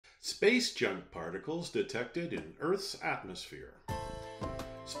Space junk particles detected in Earth's atmosphere.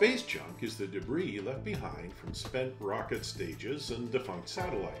 Space junk is the debris left behind from spent rocket stages and defunct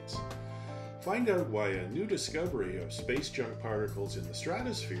satellites. Find out why a new discovery of space junk particles in the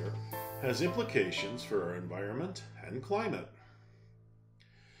stratosphere has implications for our environment and climate.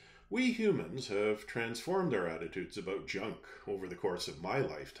 We humans have transformed our attitudes about junk over the course of my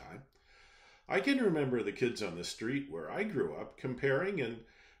lifetime. I can remember the kids on the street where I grew up comparing and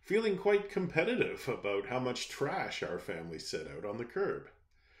feeling quite competitive about how much trash our family set out on the curb.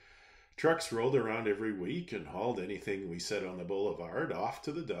 Trucks rolled around every week and hauled anything we set on the boulevard off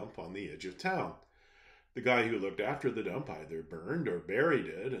to the dump on the edge of town. The guy who looked after the dump either burned or buried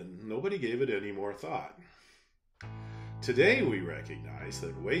it, and nobody gave it any more thought. Today we recognize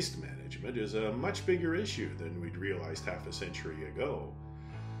that waste management is a much bigger issue than we'd realized half a century ago.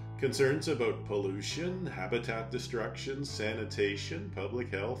 Concerns about pollution, habitat destruction, sanitation,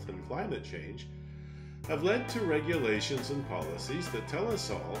 public health, and climate change have led to regulations and policies that tell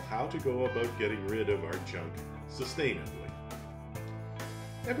us all how to go about getting rid of our junk sustainably.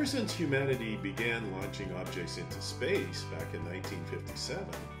 Ever since humanity began launching objects into space back in 1957,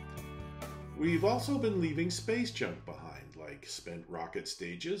 we've also been leaving space junk behind, like spent rocket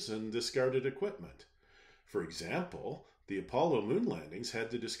stages and discarded equipment. For example, the Apollo moon landings had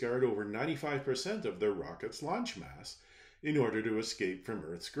to discard over 95% of their rocket's launch mass in order to escape from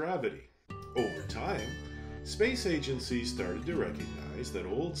Earth's gravity. Over time, space agencies started to recognize that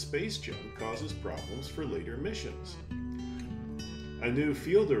old space junk causes problems for later missions. A new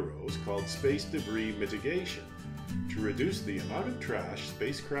field arose called space debris mitigation to reduce the amount of trash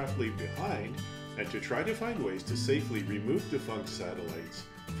spacecraft leave behind and to try to find ways to safely remove defunct satellites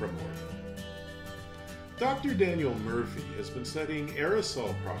from orbit. Dr. Daniel Murphy has been studying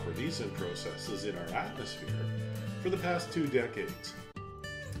aerosol properties and processes in our atmosphere for the past 2 decades.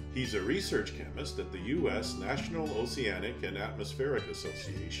 He's a research chemist at the U.S. National Oceanic and Atmospheric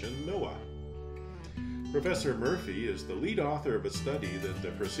Association, NOAA. Professor Murphy is the lead author of a study that the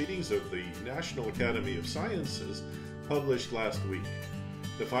Proceedings of the National Academy of Sciences published last week.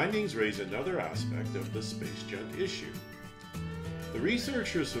 The findings raise another aspect of the space junk issue. The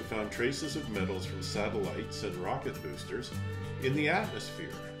researchers have found traces of metals from satellites and rocket boosters in the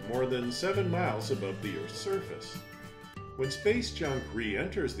atmosphere, more than 7 miles above the Earth's surface. When space junk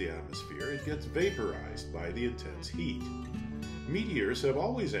re-enters the atmosphere, it gets vaporized by the intense heat. Meteors have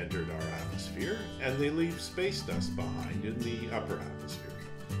always entered our atmosphere, and they leave space dust behind in the upper atmosphere.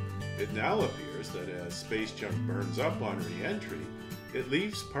 It now appears that as space junk burns up on re-entry, it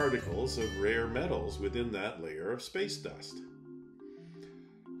leaves particles of rare metals within that layer of space dust.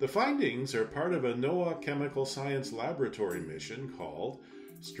 The findings are part of a NOAA chemical science laboratory mission called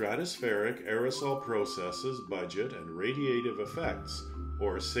Stratospheric Aerosol Processes, Budget, and Radiative Effects,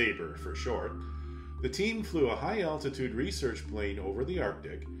 or SABRE for short. The team flew a high-altitude research plane over the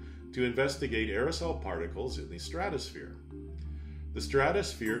Arctic to investigate aerosol particles in the stratosphere. The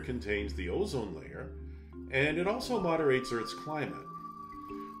stratosphere contains the ozone layer, and it also moderates Earth's climate.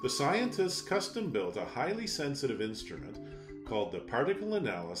 The scientists custom-built a highly sensitive instrument called the Particle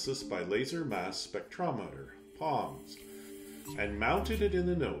Analysis by Laser Mass Spectrometer, PALMS, and mounted it in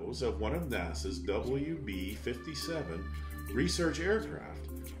the nose of one of NASA's WB-57 research aircraft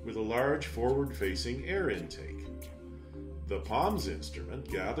with a large forward-facing air intake. The PALMS instrument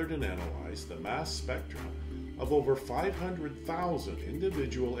gathered and analyzed the mass spectra of over 500,000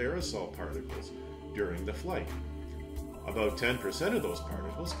 individual aerosol particles during the flight. About 10% of those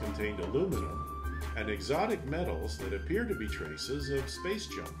particles contained aluminum and exotic metals that appear to be traces of space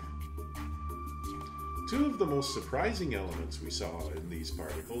junk. 2 of the most surprising elements we saw in these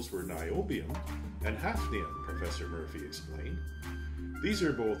particles were niobium and hafnium, Professor Murphy explained. These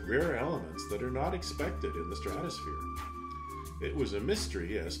are both rare elements that are not expected in the stratosphere. It was a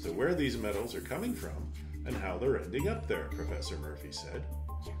mystery as to where these metals are coming from and how they're ending up there, Professor Murphy said.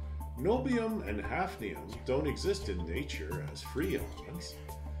 Niobium and hafnium don't exist in nature as free elements.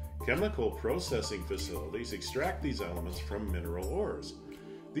 Chemical processing facilities extract these elements from mineral ores.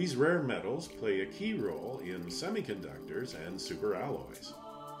 These rare metals play a key role in semiconductors and superalloys.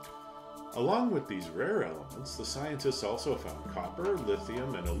 Along with these rare elements, the scientists also found copper,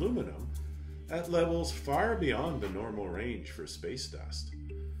 lithium, and aluminum at levels far beyond the normal range for space dust.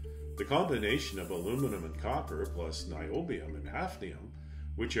 The combination of aluminum and copper plus niobium and hafnium,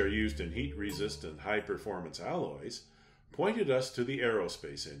 which are used in heat-resistant high-performance alloys, pointed us to the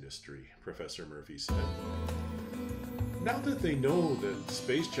aerospace industry, Professor Murphy said. Now that they know that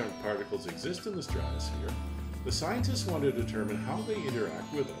space junk particles exist in the stratosphere, the scientists want to determine how they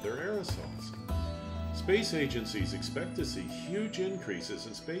interact with other aerosols. Space agencies expect to see huge increases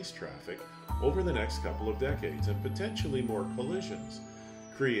in space traffic over the next couple of decades and potentially more collisions,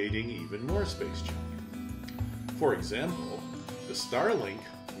 creating even more space junk. For example, the Starlink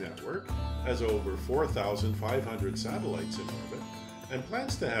network has over 4,500 satellites in orbit and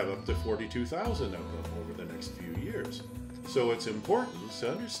plans to have up to 42,000 of them over the next few years. So it's important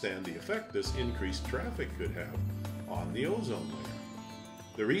to understand the effect this increased traffic could have on the ozone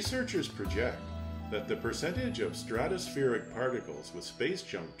layer. The researchers project that the percentage of stratospheric particles with space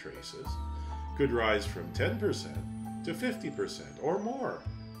junk traces could rise from 10% to 50% or more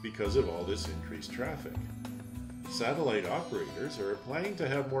because of all this increased traffic. Satellite operators are planning to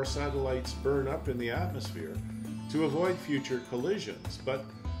have more satellites burn up in the atmosphere to avoid future collisions, but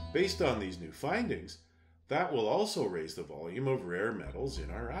based on these new findings, that will also raise the volume of rare metals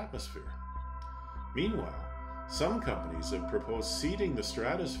in our atmosphere. Meanwhile, some companies have proposed seeding the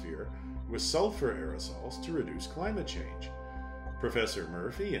stratosphere with sulfur aerosols to reduce climate change. Professor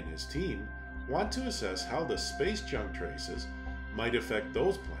Murphy and his team want to assess how the space junk traces might affect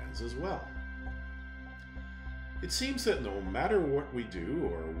those plans as well. It seems that no matter what we do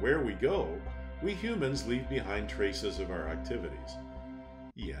or where we go, we humans leave behind traces of our activities.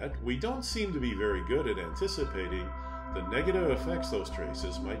 Yet, we don't seem to be very good at anticipating the negative effects those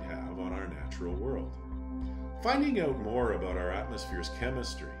traces might have on our natural world. Finding out more about our atmosphere's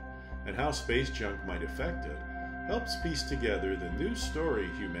chemistry and how space junk might affect it helps piece together the new story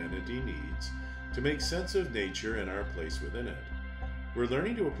humanity needs to make sense of nature and our place within it. We're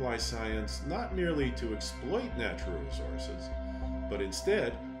learning to apply science not merely to exploit natural resources, but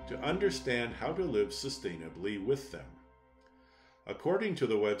instead to understand how to live sustainably with them. According to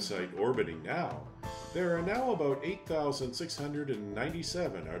the website Orbiting Now, there are now about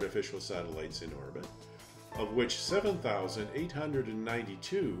 8,697 artificial satellites in orbit, of which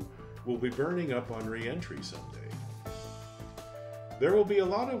 7,892 will be burning up on re-entry someday. There will be a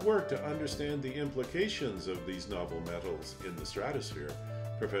lot of work to understand the implications of these novel metals in the stratosphere,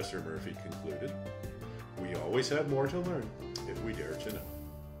 Professor Murphy concluded. We always have more to learn if we dare to know.